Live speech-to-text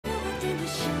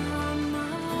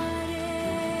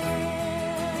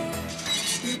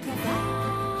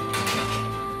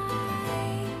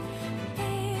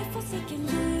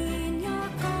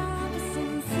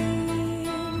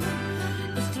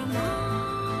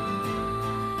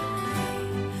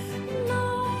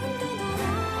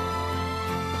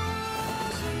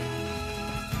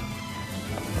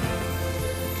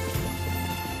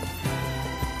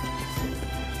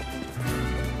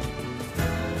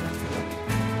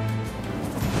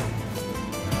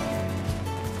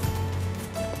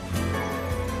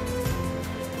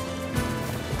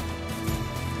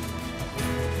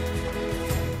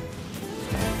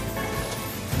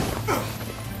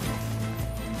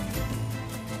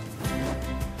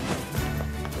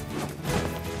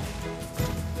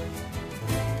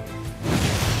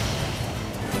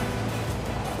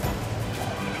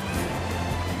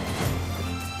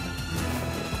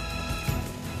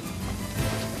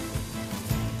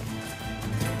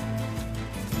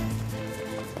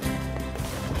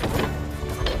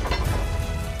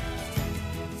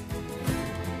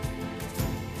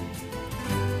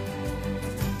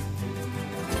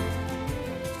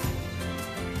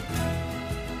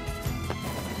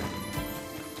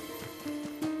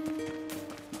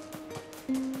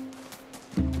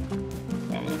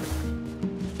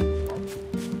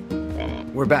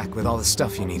We're back with all the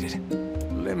stuff you needed.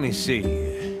 Let me see.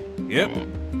 Yep.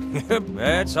 Yep,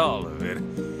 that's all of it.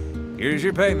 Here's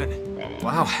your payment.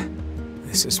 Wow.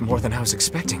 This is more than I was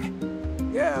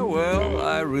expecting. Yeah, well,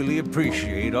 I really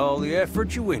appreciate all the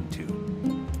effort you went to.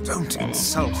 Don't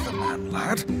insult the man,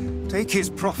 lad. Take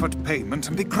his profit payment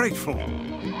and be grateful.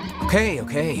 Okay,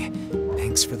 okay.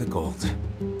 Thanks for the gold.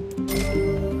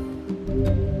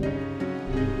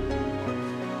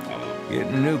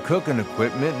 Getting new cooking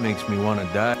equipment makes me want to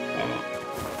die.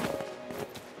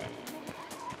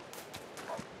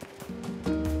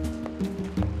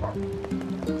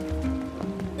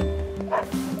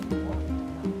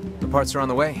 The parts are on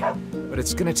the way, but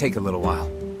it's gonna take a little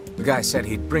while. The guy said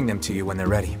he'd bring them to you when they're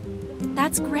ready.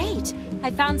 That's great.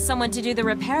 I found someone to do the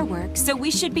repair work, so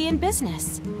we should be in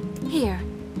business. Here,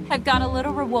 I've got a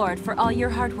little reward for all your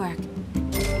hard work.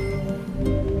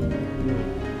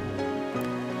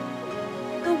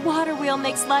 The water wheel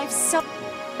makes life so...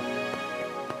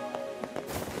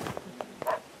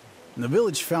 The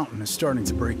village fountain is starting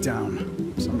to break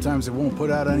down. Sometimes it won't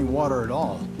put out any water at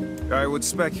all. I would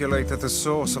speculate that the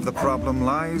source of the problem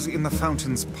lies in the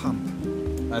fountain's pump.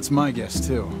 That's my guess,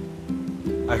 too.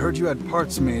 I heard you had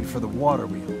parts made for the water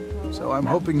wheel, so I'm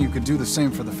hoping you could do the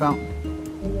same for the fountain.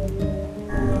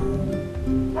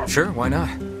 Sure, why not?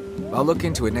 I'll look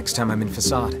into it next time I'm in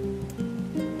Facade.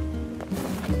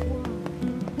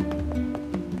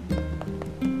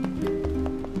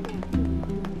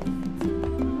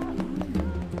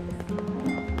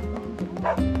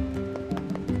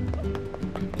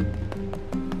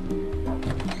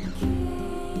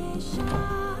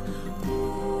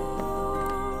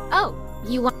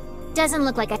 Doesn't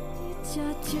look like I...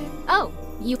 Oh,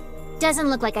 you... Doesn't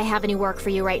look like I have any work for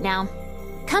you right now.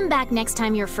 Come back next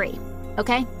time you're free,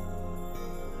 okay?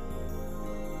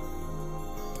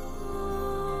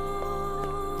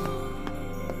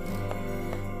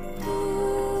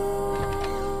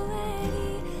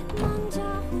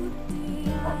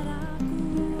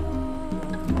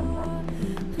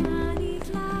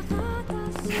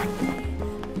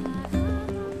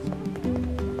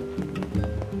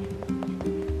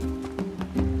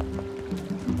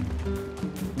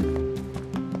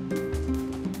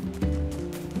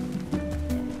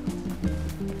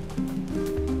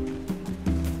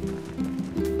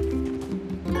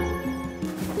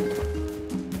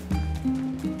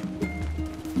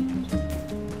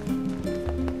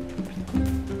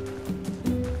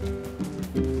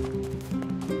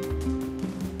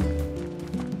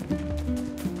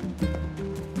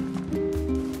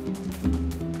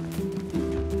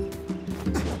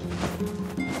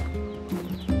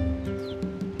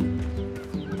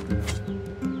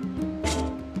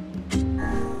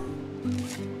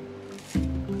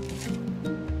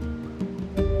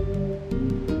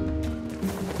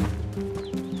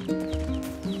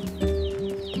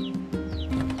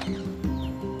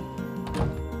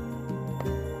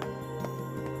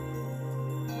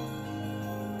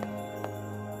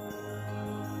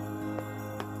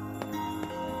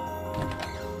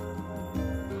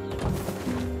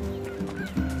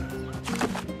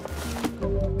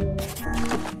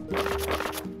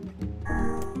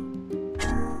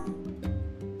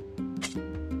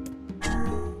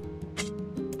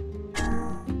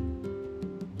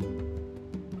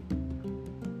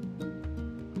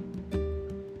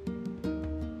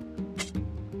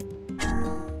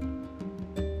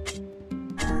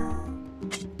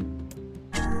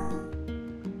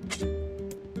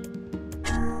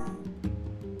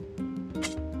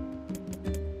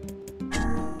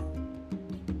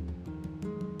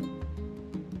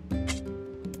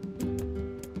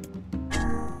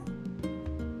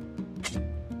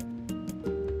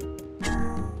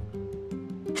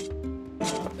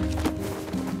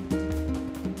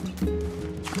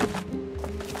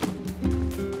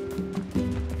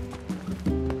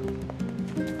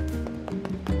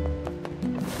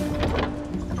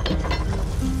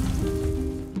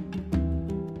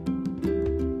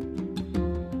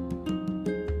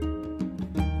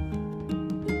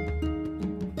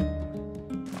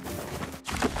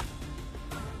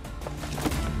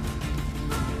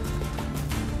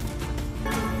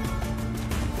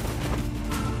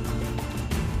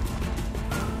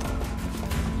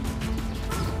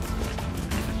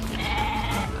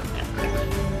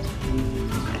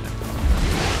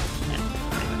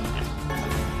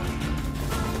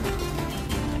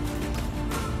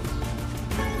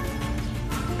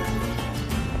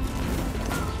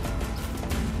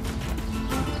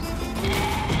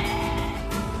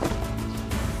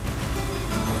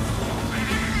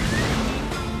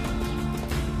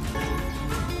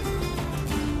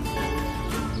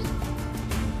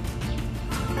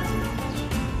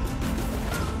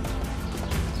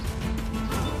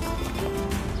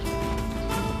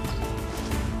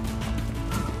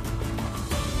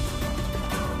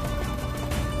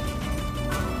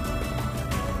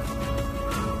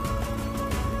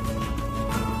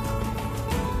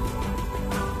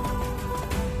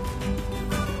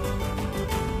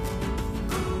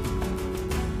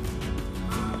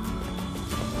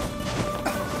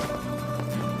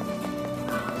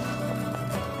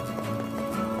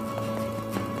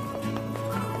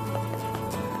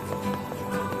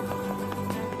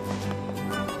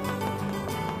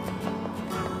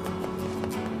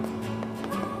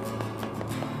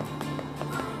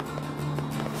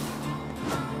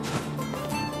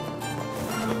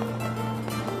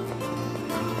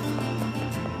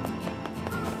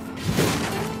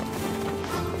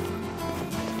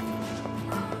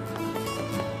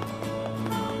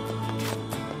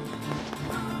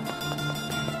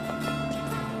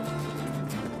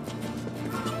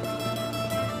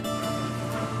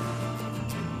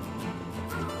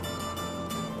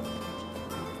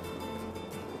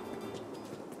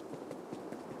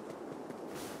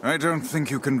 I don't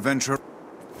think you can venture...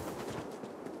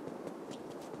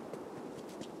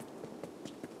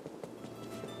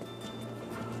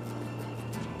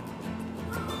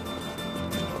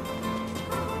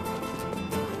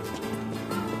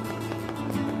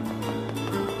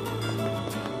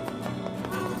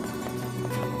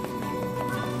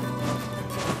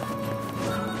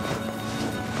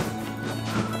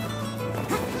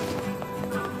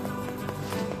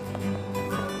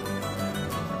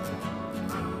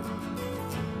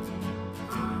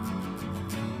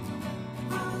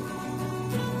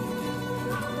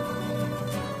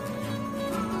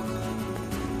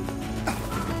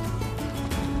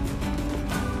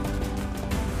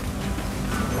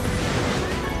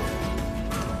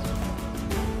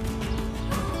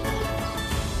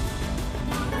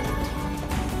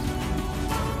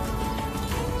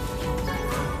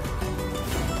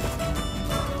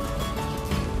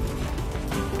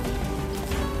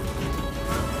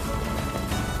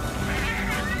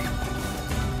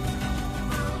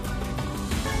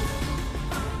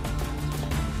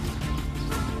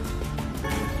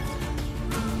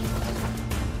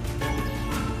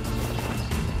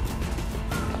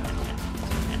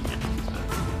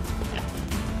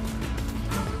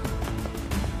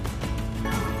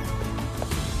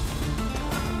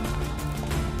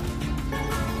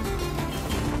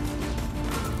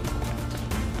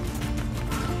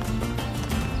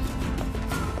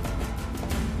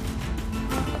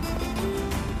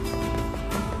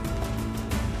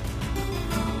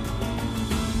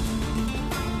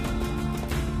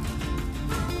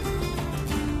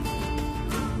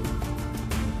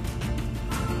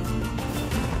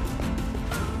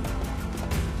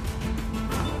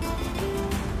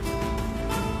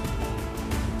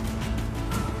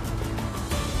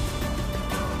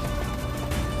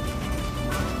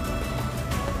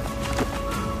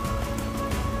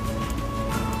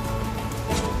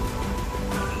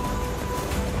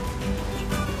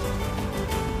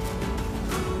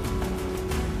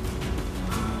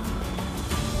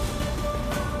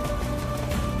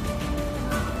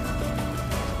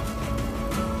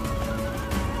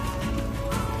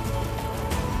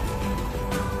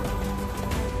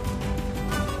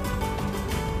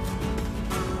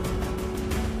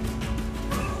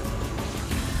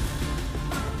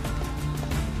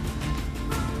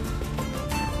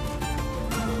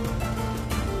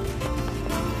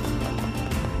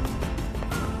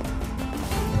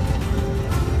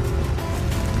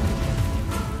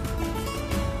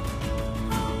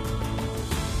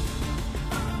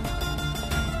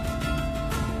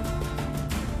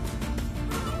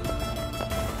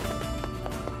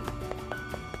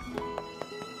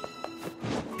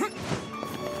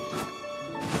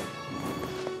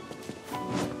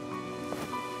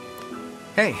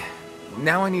 Hey,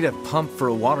 now I need a pump for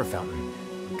a water fountain.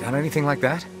 Got anything like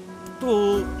that?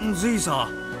 と、じいさ。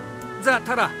ザ・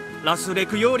タラ、ラスレ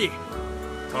クより。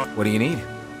 What do you need?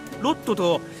 ロット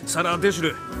とサラ・デシュ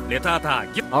ル、レタータ、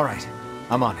ギュ Alright,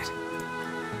 I'm on it.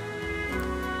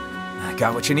 I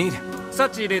got what you need. サ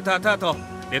チレタータと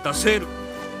レタセール。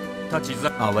タチザ、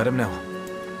 I'll let him know.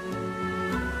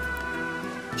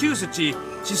 キュースチ、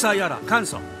シサヤラ、カン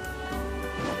ソ。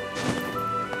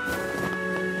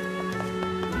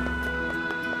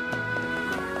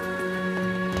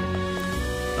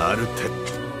あるて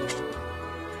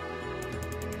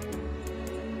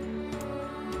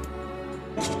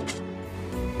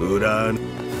裏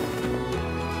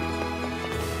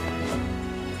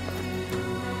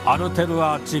アルテル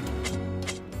アーチ。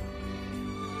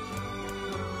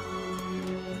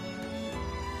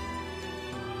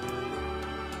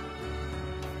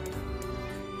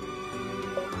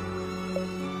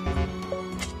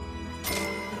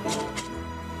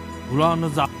ウラヌ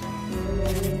ザ。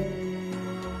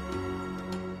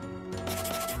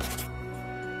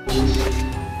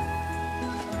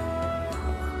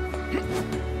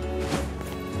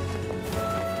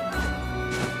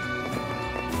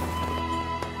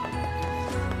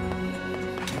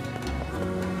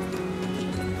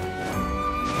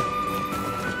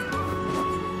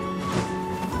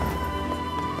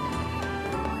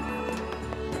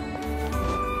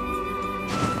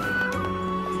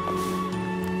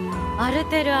 アル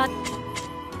テルア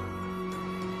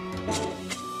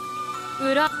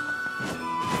裏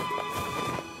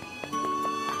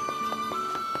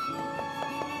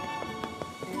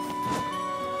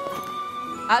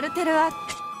アルテルア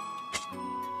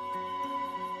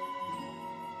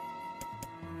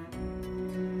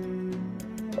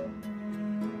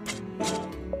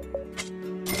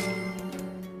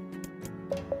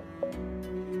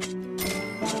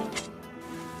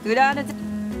裏アルテ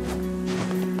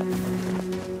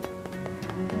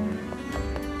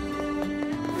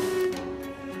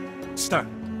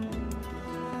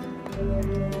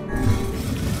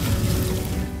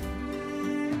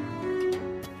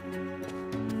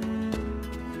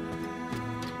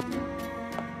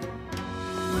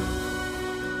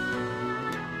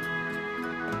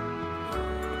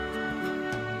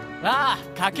Ah,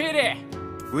 Kakiri!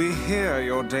 We hear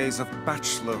your days of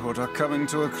bachelorhood are coming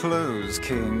to a close,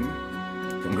 King.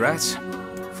 Congrats.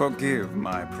 Forgive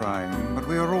my prying, but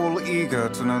we are all eager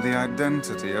to know the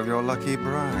identity of your lucky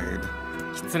bride.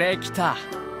 失礼きた。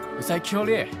うさきょ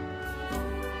り。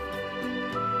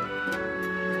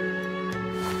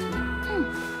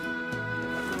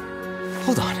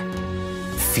Hold on.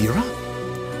 Fira?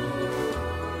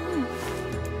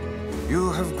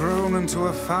 You have grown into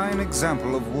a fine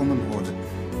example of womanhood.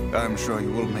 I'm sure you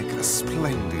will make a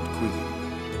splendid queen.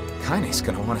 Kaine's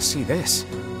gonna want to see this.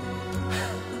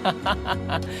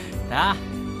 なあ。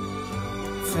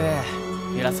せえ、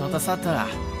イラソータサッタラ。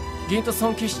銀と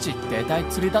尊騎士って大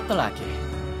釣りだったらけ。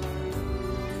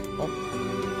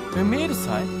お、見える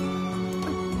さい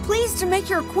Pleased to make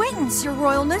your acquaintance, Your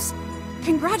Royalness.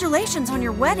 Congratulations on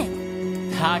your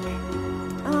wedding. たく。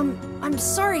I'm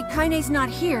sorry Kaine's not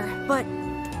here, but...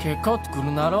 結構来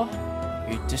るなろ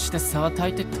一致して沢た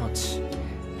いて土地。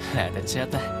あたちやっ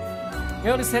た。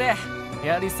夜せれ、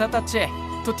やりさたち、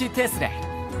とててすれ。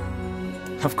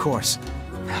Of course.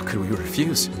 How could we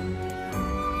refuse?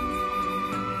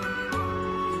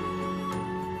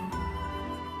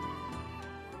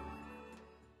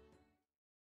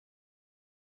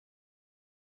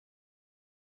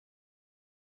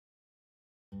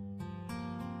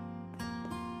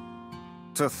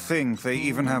 To think they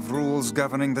even have rules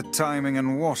governing the timing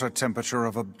and water temperature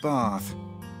of a bath.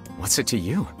 What's it to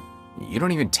you? You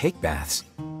don't even take baths.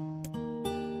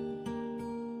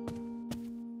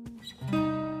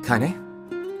 Kaine?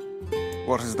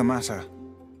 What is the matter?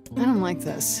 I don't like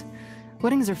this.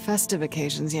 Weddings are festive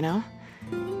occasions, you know?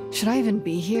 Should I even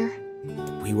be here?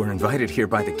 We were invited here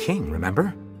by the king,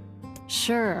 remember?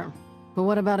 Sure, but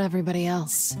what about everybody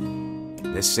else?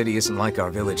 This city isn't like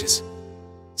our villages.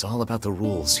 It's all about the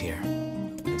rules here.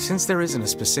 And since there isn't a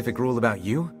specific rule about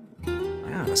you,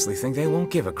 I honestly think they won't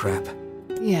give a crap.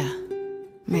 Yeah,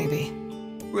 maybe.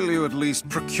 Will you at least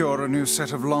procure a new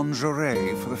set of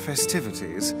lingerie for the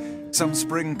festivities? Some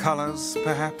spring colors,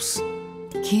 perhaps?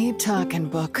 Keep talking,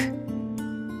 Book.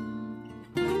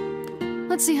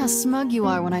 Let's see how smug you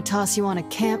are when I toss you on a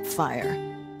campfire.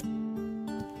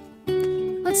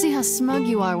 Let's see how smug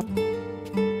you are.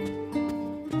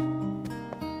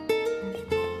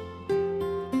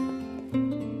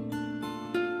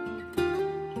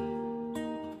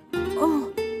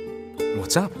 Oh.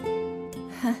 What's up?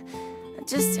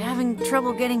 Just having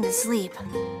trouble getting to sleep.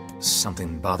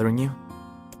 Something bothering you?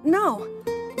 No,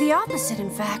 the opposite, in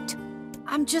fact.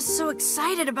 I'm just so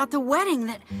excited about the wedding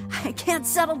that I can't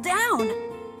settle down.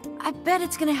 I bet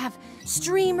it's gonna have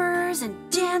streamers and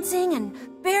dancing and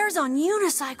bears on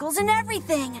unicycles and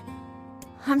everything.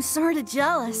 I'm sorta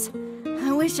jealous.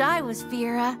 I wish I was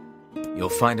Fira. You'll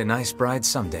find a nice bride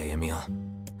someday, Emil.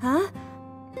 Huh?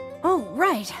 Oh,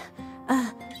 right.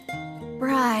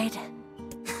 Bride.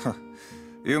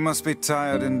 You must be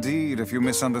tired indeed if you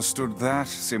misunderstood that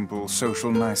simple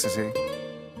social nicety.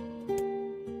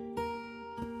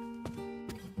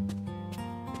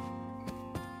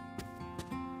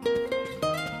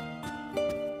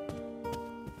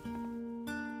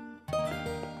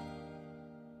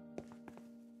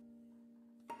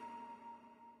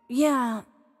 Yeah,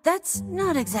 that's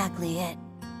not exactly it.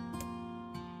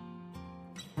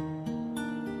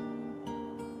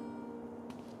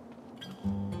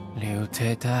 Liu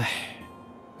Teitai,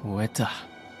 Ueta.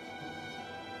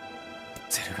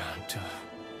 Zergan to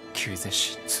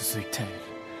Kizesh Tsuzuite.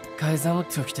 Kaizamo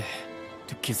Tukte,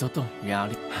 to Kizoto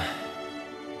Yari.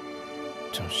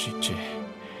 Jonshichi.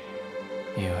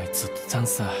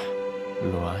 Yoitsutansa,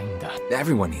 Luainda.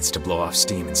 Everyone needs to blow off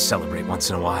steam and celebrate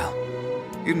once in a while.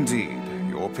 Indeed,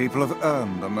 your people have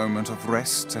earned a moment of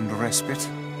rest and respite.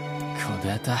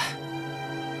 Kodeta.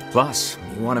 Plus,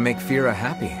 you want to make Fira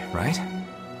happy, right?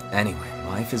 Anyway,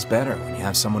 life is better when you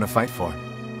have someone to fight for.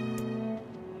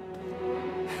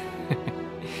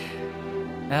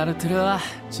 Arutura,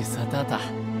 Chisatata.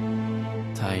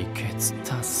 Taiketsu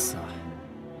Tassa.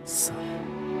 Sa.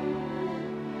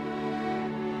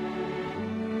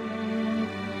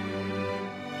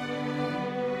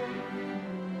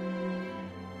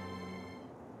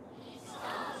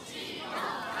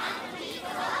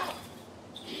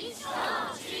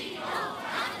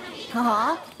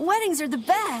 Aw, weddings are the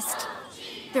best.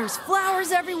 There's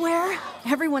flowers everywhere.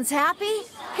 Everyone's happy.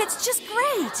 It's just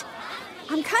great.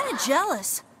 I'm kind of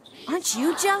jealous. Aren't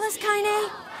you jealous, Kaine?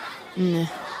 Nah.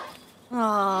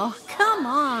 Oh, come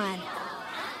on.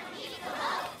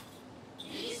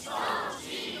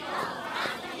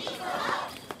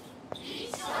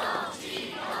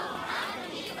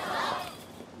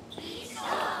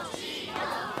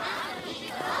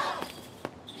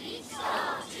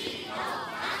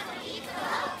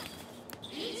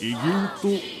 と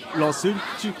ラセン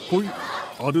チコイ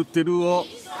アルテルア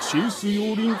シースヨ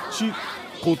ーリンチ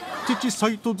コッテチサ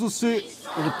イトズセお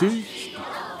てい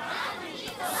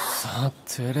さ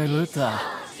てれるた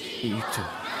いいと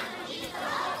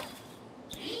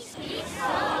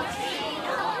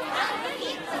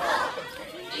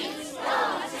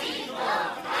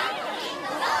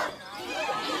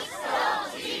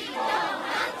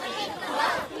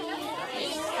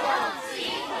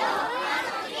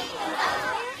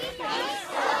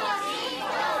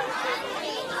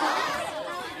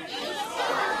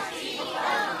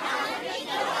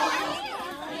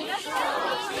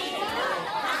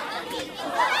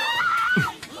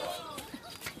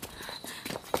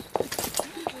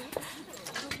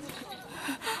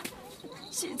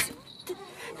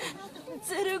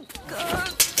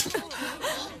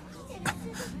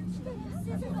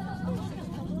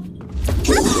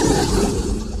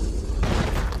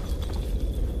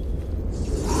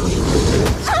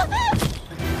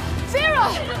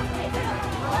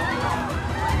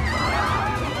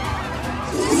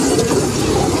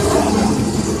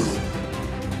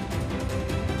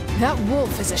That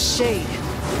wolf is a shade.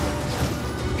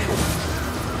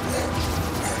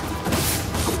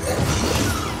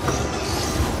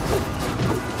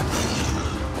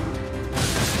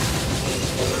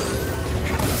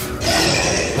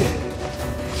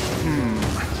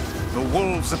 The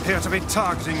wolves appear to be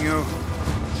targeting you.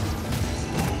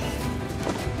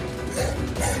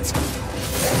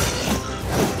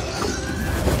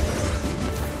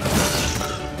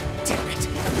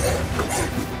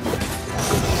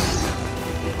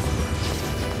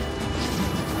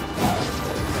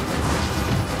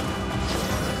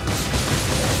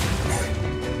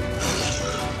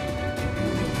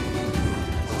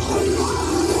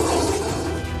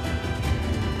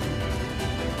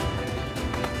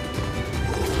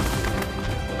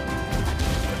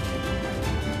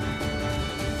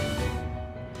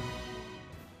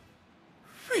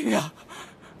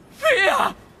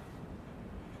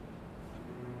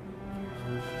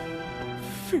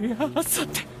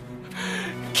 Sate,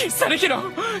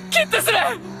 Kisarikiro, get this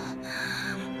man!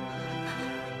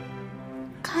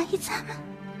 Kaizan,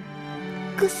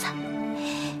 Gusa,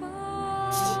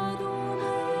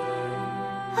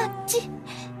 Achi,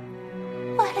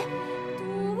 Ware.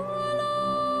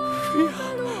 Fia,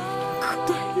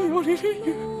 kudai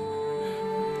oriru.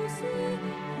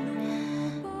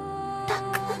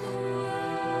 Taku.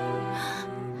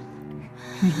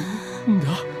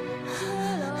 Nanda?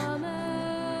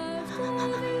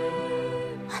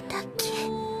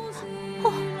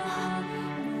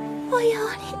 およう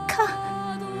にか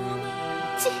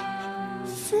ち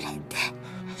すれて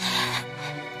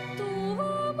た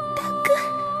く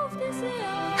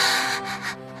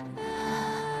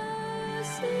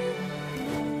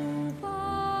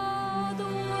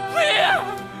フィア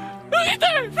見て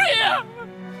フィア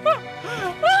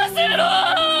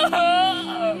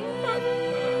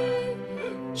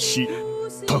し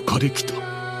たかれきた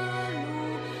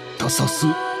たさす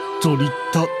とり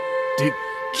たで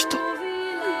きた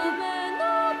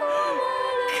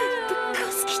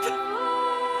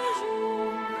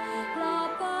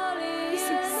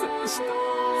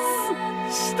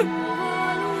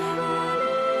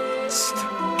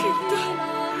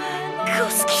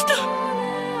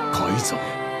改ざん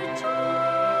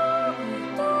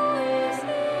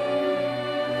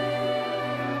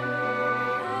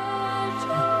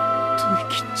生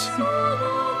きち歌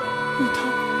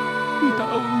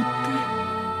を歌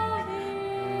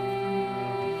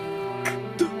っ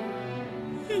て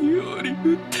より打っ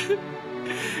て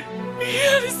や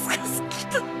りすかすき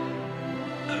た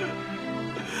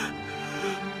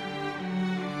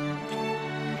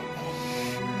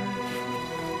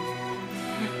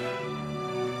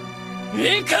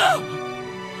行こう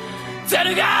ゼ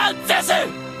ルガーゼス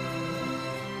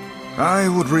I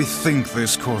would rethink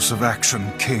this course of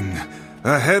action, King.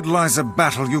 Ahead lies a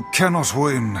battle you cannot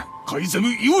win. カイザム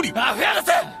よりアフェル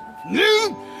セ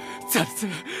ザルツ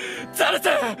ザルツ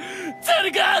ゼ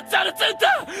ルガーザルツン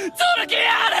タゾルキ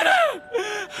アレル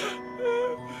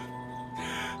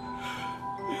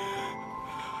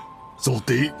ゾ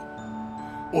テ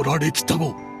おられきた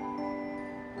も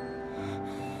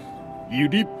ユ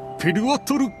リペルワ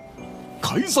トル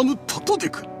カイザムタトデ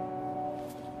ク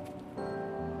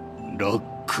ラ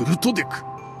クルトデク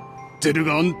ゼル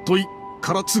ガアントイ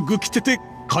カラツグキテテ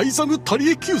カイザムタリ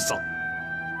エキューサ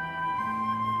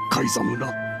カイザム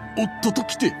ラ夫と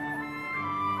来て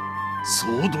ソ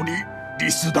ードリ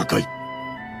リスダカイ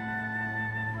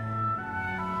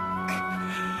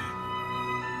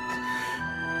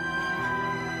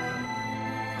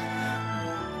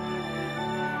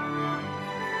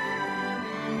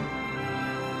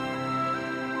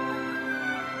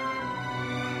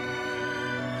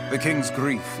The king's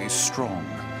grief is strong.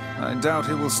 I doubt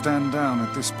he will stand down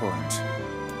at this point.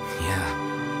 Yeah.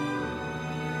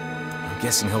 I'm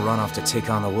guessing he'll run off to take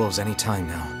on the wolves any time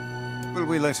now. Will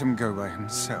we let him go by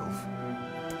himself?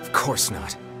 Of course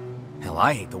not. Hell,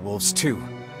 I hate the wolves too.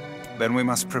 Then we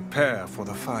must prepare for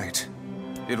the fight.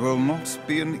 It will not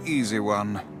be an easy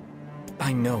one.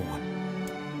 I know.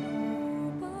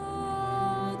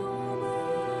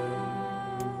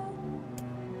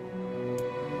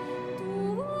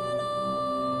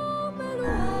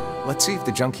 Let's see if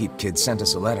the junk heap kid sent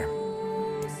us a letter.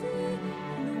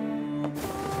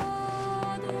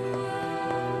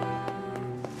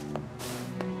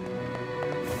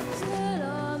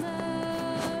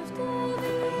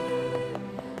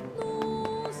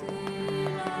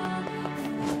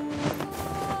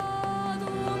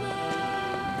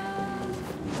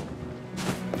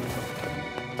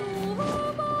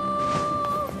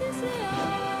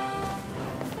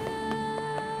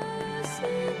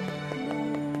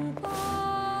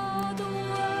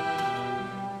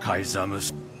 Kaizamu.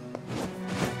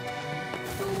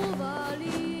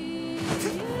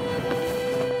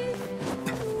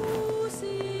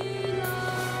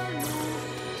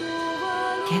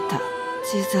 出た。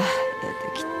地図出て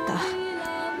きた。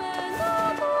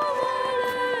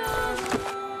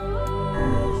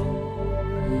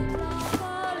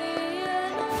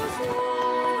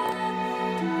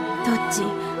どっち？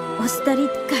押したり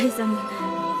カイザム。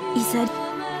イザリ。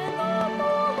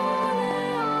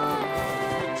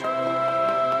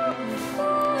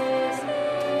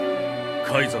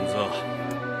カイザムザ。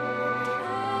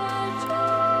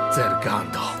ゼルガ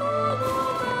ンド。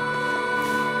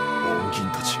 銀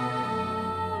たち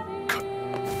か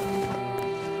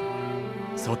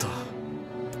外